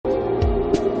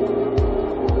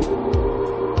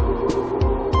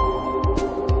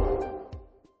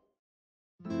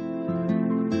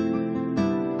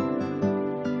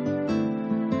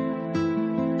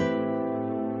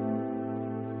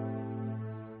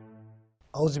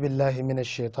أعوذ بالله من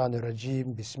الشيطان الرجيم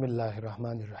بسم الله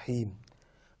الرحمن الرحيم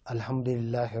الحمد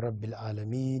لله رب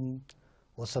العالمين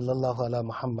وصلى الله على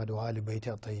محمد وآل بيت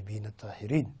الطيبين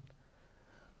الطاهرين.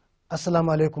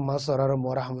 Assalamu alaikum masu sauraron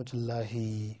wa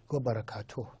rahmatullahi wa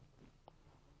barakatuh.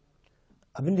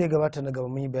 Abin da ya gabata na gaba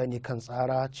mun yi bayani kan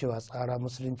tsara, cewa tsara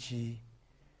musulunci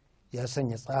ya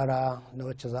sanya tsara na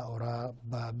wacce za a aura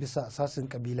ba bisa asasin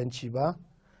kabilanci ba,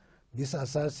 bisa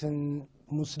asasin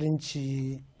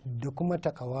musulunci da kuma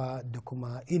takawa da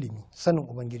kuma ilimi, sanin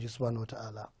ubangiji subhanahu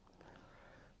wata'ala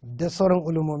da sauran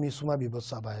ulumomi su ma bai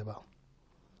basu a baya ba.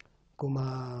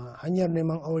 Kuma hanyar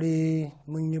neman aure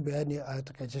mun yi bayani a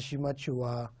takaice shi ma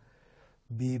cewa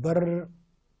bai bar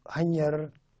hanyar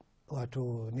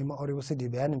wato neman aure wasu da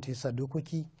bayanin ta yasa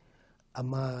dokoki,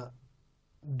 amma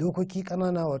dokoki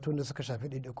kanana wato da suka shafi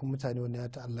ɗaiɗaikun mutane wanda ya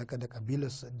ta'allaka da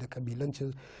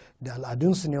kabilanci da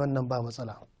al'adunsu ne, wannan ba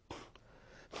matsala.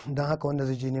 Don haka wanda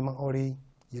zai je neman aure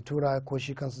ya tura, ko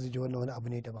shi kansu zai je, wannan wani abu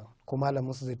ne daban, ko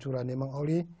malaminsu zai tura neman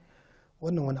aure,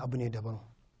 wannan wani abu ne daban.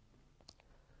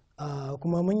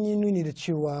 Kuma mun yi nuni da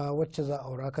cewa wacce za a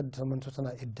aura kada ta manto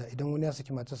tana idda. Idan wani ya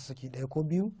saki matarsa saki ɗaya ko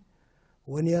biyu,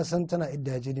 wani ya san tana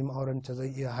idda ya je neman aurenta, zai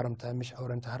iya haramta mishi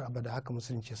aurenta har abada. Haka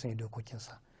musulunci ya sanya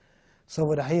dokokinsa,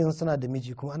 saboda har yanzu tana da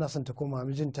miji kuma ana son ta koma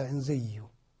mijinta in zai yiwu,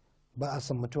 ba a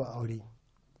son mutuwa aure.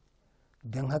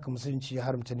 Don haka musulunci ya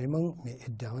haramta neman mai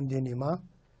idda, wanda ya nema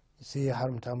sai ya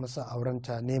haramta masa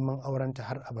aurenta, neman aurenta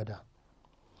har abada.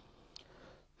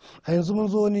 A yanzu mun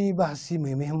zo wani bahasi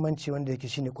mai muhimmanci wanda yake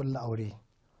shine kulla aure.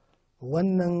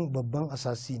 Wannan babban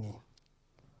asasi ne.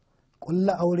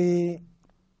 Kulla aure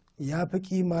ya fi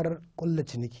kimar kulla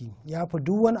ciniki, ya fi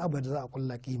duk wani abu da za a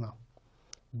kulla kima.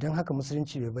 Don haka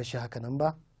musulunci bai bar shi haka nan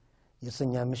ba, ya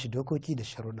sanya mishi dokoki da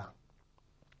sharuɗa.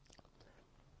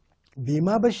 Bai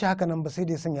ma bar shi haka nan ba, sai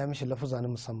da ya sanya mishi lafuzza na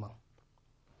musamman.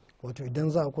 Wato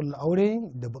idan za a kulla aure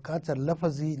da buƙatar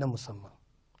lafazi na musamman.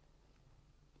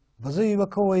 Ba zai yi ba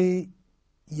kawai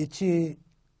ya ce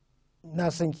na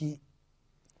son ki,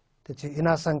 ta ce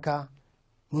ina son ka,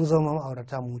 mun zama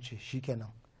ma'aurata mu wuce shikenan.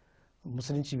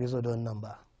 Musulunci bai zo da wannan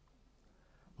ba.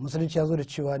 Musulunci ya zo da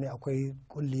cewa ne akwai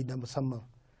kulli na musamman.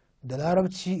 Da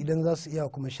larabci idan za su iya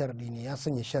kuma sharaɗi ne, ya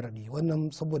sanya sharaɗi, wannan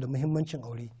saboda muhimmancin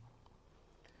aure.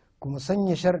 Kuma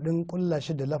sanya sharaɗin kulla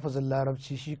shi da lafazin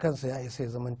larabci shi kansa ya isa ya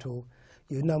zamanto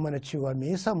ya nuna mana cewa me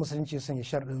yasa musulunci ya sanya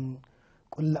sharaɗin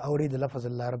kulla aure da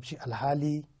lafazin larabci,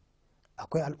 alhali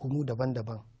akwai al'ummu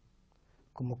daban-daban,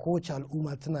 kuma kowace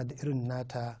al'umma tana da irin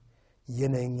nata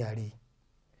yanayin yare.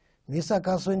 Me yasa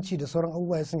kasuwanci da sauran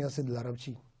abubuwa ya sanya su da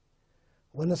larabci?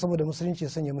 Wannan saboda musulunci ya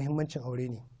sanya muhimmancin aure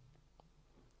ne.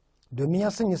 Domin ya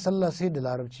sanya sallah sai da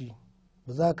larabci,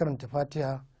 ba za a karanta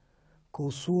fatiha ko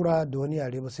sura da wani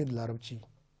yare ba sai da larabci.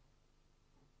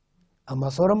 Amma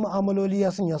sauran mu'amaloli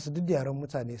ya sanya su duk da yaren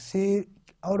mutane, sai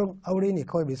aure ne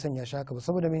kawai bai sanya shi haka ba.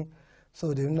 Saboda me?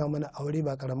 Saboda nuna mana aure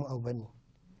ba karamin abu bane.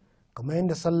 Kamar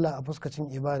yadda sallah a fuskacin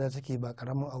ibada take ba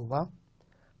karamin abu ba,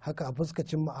 haka a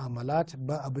fuskacin mu'amalat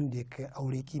ba abin da ya kai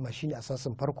aure kima. Shine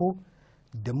asasin farko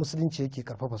da musulunci yake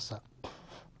karfafarsa.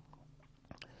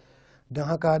 Don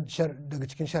haka daga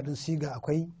cikin sharɗin siga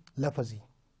akwai lafazi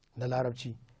na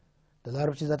larabci. Da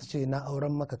larabci za ta ce na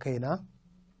auren maka kaina,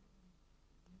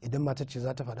 idan matar ce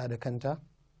za ta faɗa da kanta,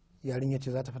 yarinya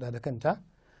ce za ta faɗa da kanta,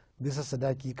 bisa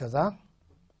sadaki kaza.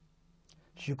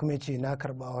 Shi kuma ya ce na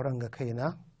karɓa auren ga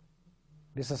kaina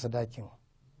bisa sadakin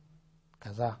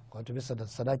kaza, wato bisa da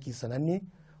sadaki sananne,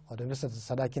 wato bisa da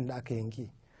sadakin da aka yanke.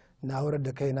 Na aurar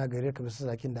da kaina gare ka bisa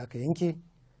sadakin da aka yanke,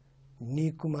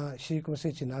 ni kuma shi kuma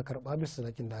sai ce na karɓa bisa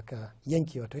sadakin da aka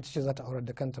yanke. Wato ita ce za ta aurar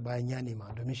da kanta bayan ya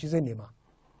nema, domin shi zai nema,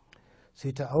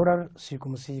 sai ta aurar, shi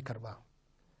kuma sai ya karɓa.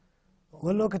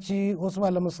 Wani lokaci wasu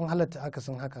malaman sun halatta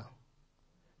akasin haka,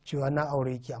 cewa na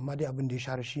aure ki, amma dai abin da ya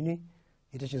shahara shi ne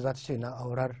ita ce za ta ce na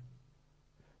aurar.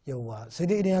 Yawwa, sai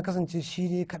dai idan ya kasance shi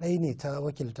ne kadai ne ta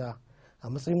wakilta a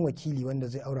matsayin wakili wanda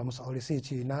zai aura musu aure, sai ya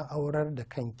ce na aurar da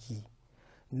kanki,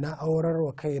 na aurar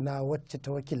wa kaina wacce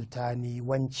ta wakilta ni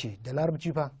wance. Da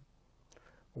larabci fa,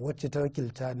 wacce ta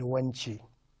wakilta ni wance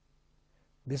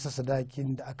bisa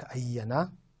sadakin da aka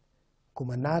ayyana,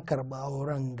 kuma na karɓa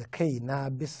auren ga kai na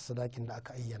bisa sadakin da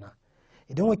aka ayyana.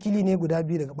 Idan wakili ne guda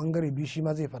biyu daga bangare biyu, shi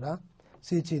ma zai faɗa,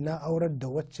 sai ce na aurar da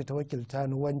wacce ta wakilta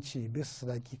ni wance bisa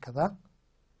sadaki kaza,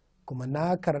 kuma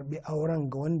na karɓi auren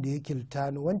ga wanda ya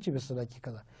wakilta ni wance bisa sadaki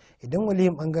kaza. Idan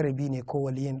waliyin bangare biyu ne, ko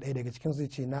waliyin ɗaya daga cikin zai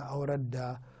ce na aurar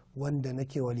da wanda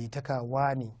nake walitaka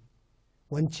wani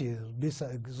wance bisa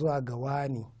zuwa ga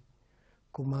wani,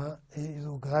 kuma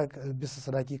bisa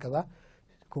sadaki kaza,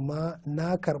 kuma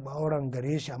na karɓa auren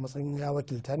gare shi a matsayin ya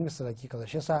wakilta ni bisa sadaki kaza.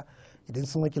 Shi yasa idan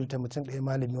sun wakilta mutum ɗaya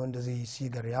malami wanda zai yi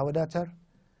sigar ya wadatar,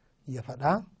 ya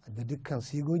faɗa da dukkan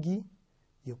sigogi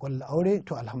ya kulla aure,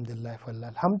 to alhamdulillah falla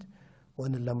alhamd,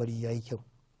 wannan lamari ya yi kyau.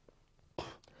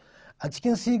 A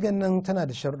cikin sigan nan tana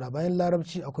da sharuɗa. Bayan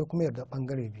larabci akwai kuma yardar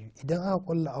ɓangare biyu. Idan aka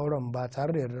kulla auren ba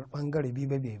tare da yardar ɓangare biyu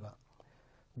bai ba,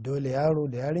 dole yaro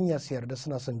da yarinya su yarda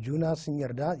suna son juna, sun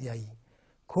yarda yayi.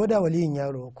 Ko da waliyin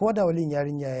yaro ko da waliyin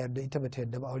yarinya ya yarda ita bata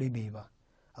yarda ba, aure bai yi ba,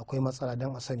 akwai matsala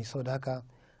dan a sani. Saboda haka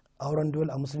auren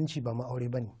dole a musulunci ba ma aure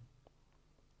bane.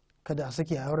 Kada a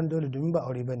sake auren dole domin ba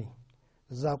aure bane.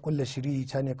 Za a kulla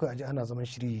shiririta ne kawai, aji ana zaman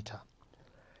shiririta.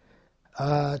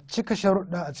 A cika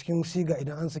sharuɗa a cikin siga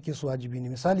idan an sake su wajibi ne.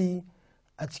 Misali,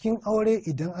 a cikin aure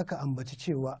idan aka ambaci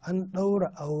cewa an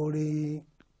ɗaura aure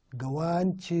ga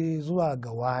wance zuwa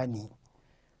ga wani,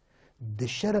 da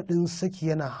sharaɗin saki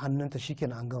yana hannunta,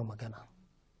 shikenan an gama magana.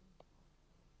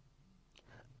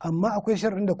 Amma akwai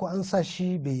sharaɗin da ko an sa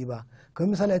shi bai yi ba.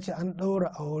 Kamar misali a ce an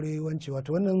ɗaura aure wance,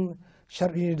 wato wannan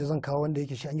sharaɗi ne da zan kawo wanda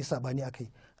yake shi an yi saɓani a kai.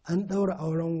 An ɗaura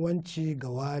auren wance ga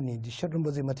wani da sharaɗin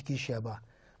ba zai mata kishiya ba,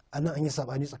 a nan an yi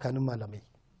saɓani tsakanin malamai.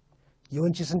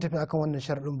 Yawanci sun tafi akan wannan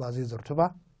sharaɗin ba zai zartu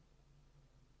ba,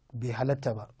 bai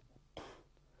halatta ba.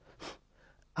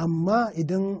 Amma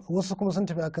idan wasu kuma sun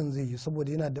tafi akan zai yi,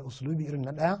 saboda yana da usulubi irin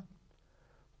na ɗaya,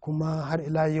 kuma har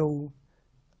ila yau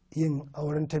yin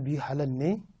auren ta biyu halal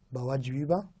ne ba wajibi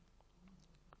ba.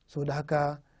 Saboda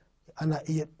haka ana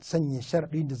iya sanya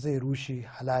sharaɗi da zai rushe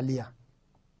halaliya,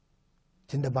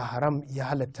 tunda ba haram ya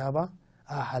halatta ba,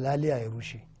 a halaliya ya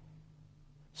rushe.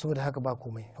 Saboda haka ba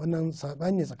komai. Wannan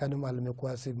saɓani ne tsakanin malamai,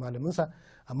 kowa sai malaminsa.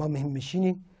 Amma muhimmi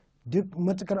shine duk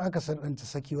matukar aka sananta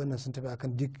saki, wannan sun tafi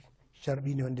akan duk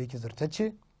sharɗi ne wanda yake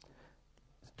zartacce,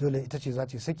 dole ita ce za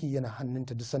ta yi saki, yana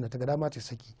hannunta duk sanda ta ga dama ta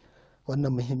saki.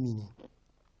 Wannan muhimmi ne.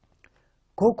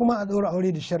 Ko kuma a ɗaura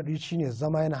aure da sharɗi shine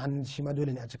zama yana hannunta, shi ma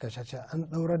dole ne a cika shi. An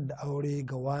ɗaurar da aure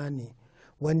ga wane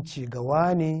wance ga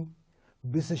wane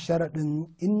bisa sharaɗin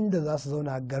inda za su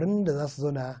zauna, garin da za su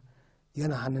zauna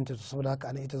yana hannunta. To saboda haka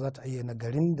ana ita za ta ayyana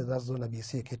garin da za su zauna, bai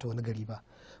sai kai ta wani gari ba.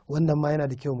 Wannan ma yana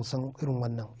da kyau mu san irin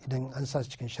wannan idan an sa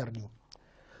cikin sharɗi.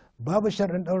 Babu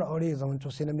sharɗin ɗaura aure ya zamanto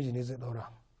sai namiji ne zai ɗaura.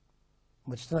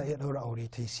 Mace tana iya ɗaura aure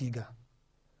ta yi siga.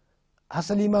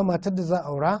 Hasali ma matar da za a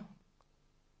aura,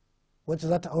 wacce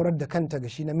za ta aurar da kanta ga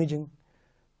shi namijin,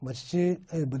 mace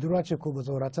ce budurwa ce ko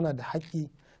bazaura, tana da haƙƙi,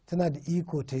 tana da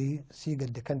iko ta yi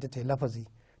sigar da kanta, ta yi lafazi,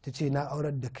 ta ce na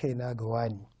aurar da kaina ga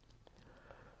wani.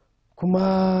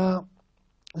 Kuma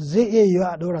zai iya yiwa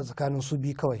a ɗaura tsakanin su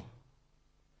biyu kawai.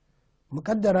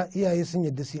 Muƙaddara iyaye sun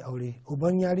yadda su yi aure,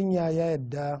 uban yarinya ya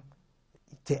yadda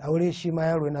ta aure, shi ma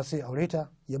yaro yana so ya aure ta,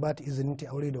 ya ba ta izinin ta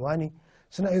aure da wani.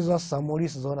 Suna iya zuwa su samu wuri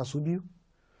su zauna su biyu,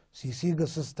 su yi siga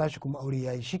su tashi, kuma aure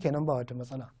ya yi, shikenan ba wata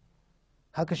matsala.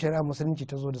 Haka shari'a musulunci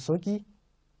ta zo da sauki.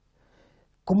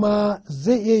 Kuma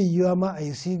zai iya yiwuwa ma a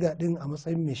yi siga ɗin a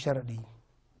matsayin mai sharaɗi.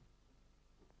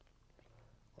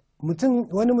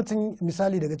 Wani mutum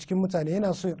misali daga cikin mutane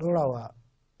yana so ya ɗora wa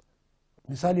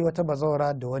misali wata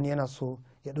bazawara da wani yana so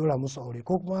ya ɗora musu aure,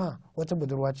 ko kuma wata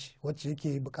budurwa ce wacce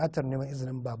yake buƙatar neman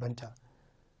izinin babanta,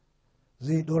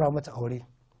 zai ɗora mata aure.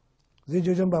 Zai je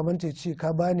wajen babanta ya ce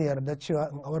ka bani yarda cewa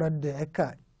in aurar da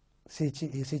yakka, sai ce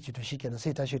sai ce to shikenan,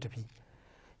 sai tashi tafi.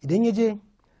 Idan ya je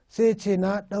sai ya ce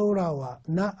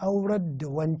na aurar da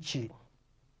wance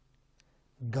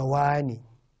ga wani,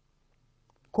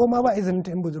 ko ma ba izinin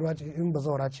ta in budurwa ce in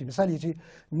bazawara ce. Misali ya ce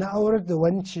na aurar da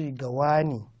wance ga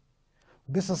wani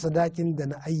bisa sadakin da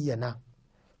na ayyana,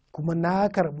 kuma na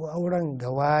karɓi auren ga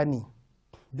wani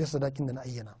bisa sadakin da na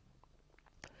ayyana.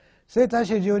 Sai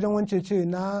tashi je wajen wance ce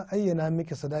na ayyana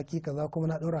miki sadaki kaza, kuma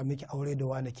na ɗora miki aure da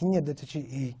wani, kin yadda? ta ce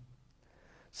eh.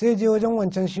 Sai je wajen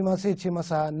wancan shi ma sai ce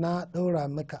masa na ɗaura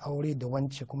maka aure da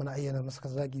wance, kuma na ayyana masa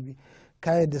sadaki bi,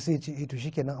 ka yadda? Sai ce eh. To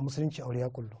shikenan a musulunci aure ya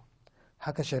kullu.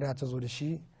 Haka shari'a ta zo da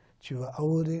shi, cewa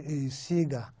aure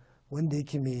siga wanda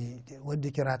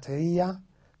yake ratayayya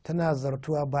tana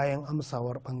zartuwa bayan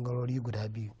amsawar bangarori guda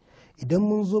biyu. Idan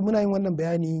mun zo muna yin wannan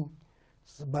bayani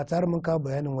ba tare mun kawo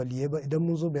bayanin waliyai ba, idan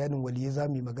mun zo bayanin waliyai za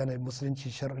mu yi magana musulunci,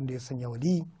 shar'in da ya sanya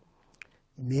wali,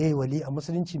 me yayi wali a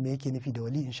musulunci, me yake nufi da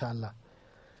wali, insha Allah.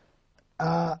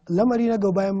 A lamari na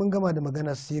gaba, bayan mun gama da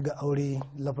magana sai ga aure,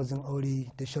 lafazin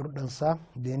aure da sharuɗansa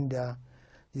da yanda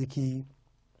yake,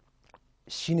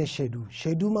 shine shaidu.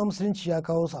 Shaidu ma musulunci ya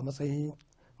kawo su a matsayin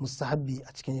mustahabbi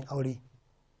a cikin aure.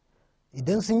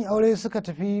 Idan sun yi aure suka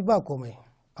tafi ba komai,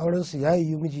 auren su ya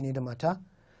yi miji ne da mata,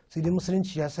 sai dai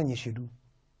musulunci ya sanya shaidu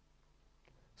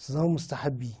su zama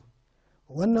mustahabbi.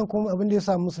 Wannan kuma abin da ya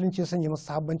sa musulunci ya sanya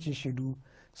mustahabbancin shaidu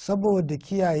saboda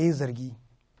kiyaye zargi.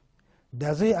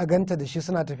 Da zai a ganta da shi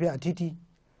suna tafiya a titi,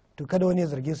 to kada wani ya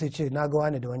zarge sai ce na ga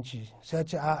wani da wanci, sai ya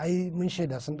ce a ai mun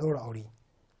shaida sun ɗaura aure.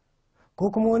 ko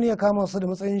kuma wani ya kama su da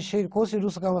matsayin shaidu ko shaidu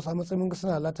su kama su a matsayin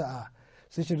suna lata a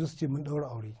sai shaidu su ce mun daura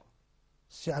aure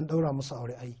sai an daura musu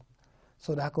aure ai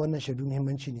sau da haka wannan shaidu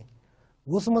muhimmanci ne.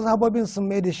 Wasu mazhabobin sun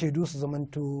mai da shaidu su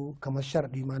zamanto kamar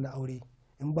sharɗi ma na aure,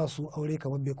 in ba su aure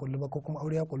kamar bai kullu ba ko kuma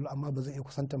aure ya kullu amma ba zai iya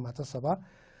kusantar matarsa ba.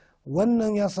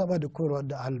 Wannan ya saba da koyarwar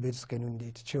da ahlul bait suka nuna da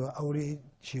ita cewa aure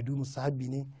shaidu musahabi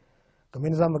ne, kamar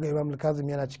yadda zamu ga Imam al-Kazim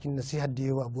yana cikin nasihar da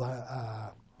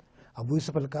yawa Abu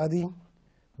Yusuf al-Qadi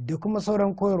da kuma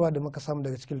sauran koyarwa da muka samu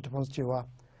daga cikin littafin cewa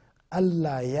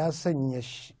Allah ya sanya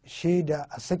shaida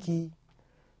a saki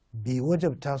bai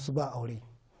wajabta su ba aure.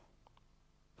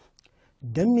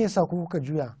 Dan me yasa kuka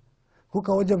juya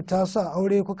kuka wajabta su a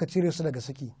aure kuka cire su daga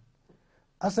saki?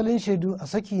 Asalin shaidu a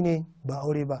saki ne ba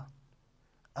aure ba,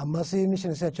 amma sai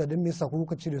mishin sai cewa dan me yasa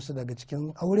kuka cire su daga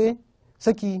cikin aure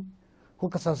saki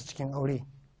kuka sa su cikin aure.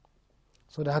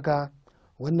 So da haka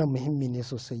wannan muhimmi ne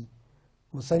sosai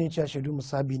mu sani cewa shaidu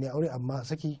musabi ne aure amma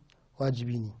saki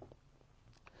wajibi ne.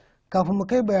 Kafin mu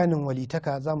kai bayanin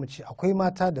walitaka za mu ce akwai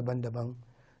mata daban-daban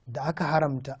da aka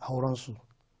haramta aurensu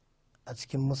a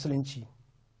cikin musulunci.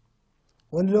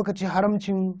 Wani lokaci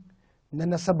haramcin na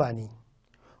nasaba ne,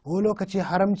 wani lokaci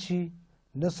haramci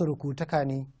na surukutaka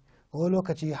ne, wani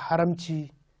lokaci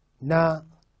haramci na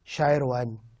shayarwa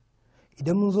ne.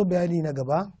 Idan mun zo bayani na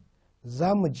gaba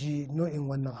za mu ji nau'in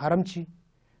wannan haramci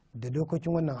da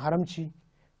dokokin wannan haramci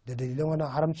da dalilan wannan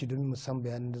haramci domin mu san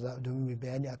domin mu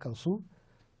bayani akan su.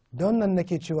 Da wannan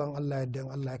nake cewa in Allah yadda in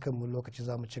Allah ya kai mu lokaci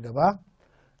za mu ci gaba.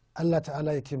 Allah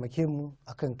ta'ala ya taimake mu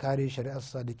akan kare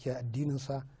shari'arsa da ke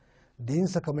addininsa da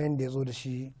yinsa kamar yadda ya zo da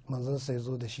shi manzansa ya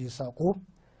zo da shi sako.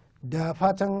 Da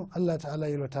fatan Allah ta'ala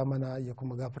ya rata mana ya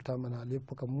kuma gafarta mana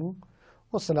laifukan mu.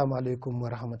 Wassalamu alaikum wa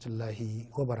rahmatullahi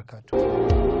wa barakatuh.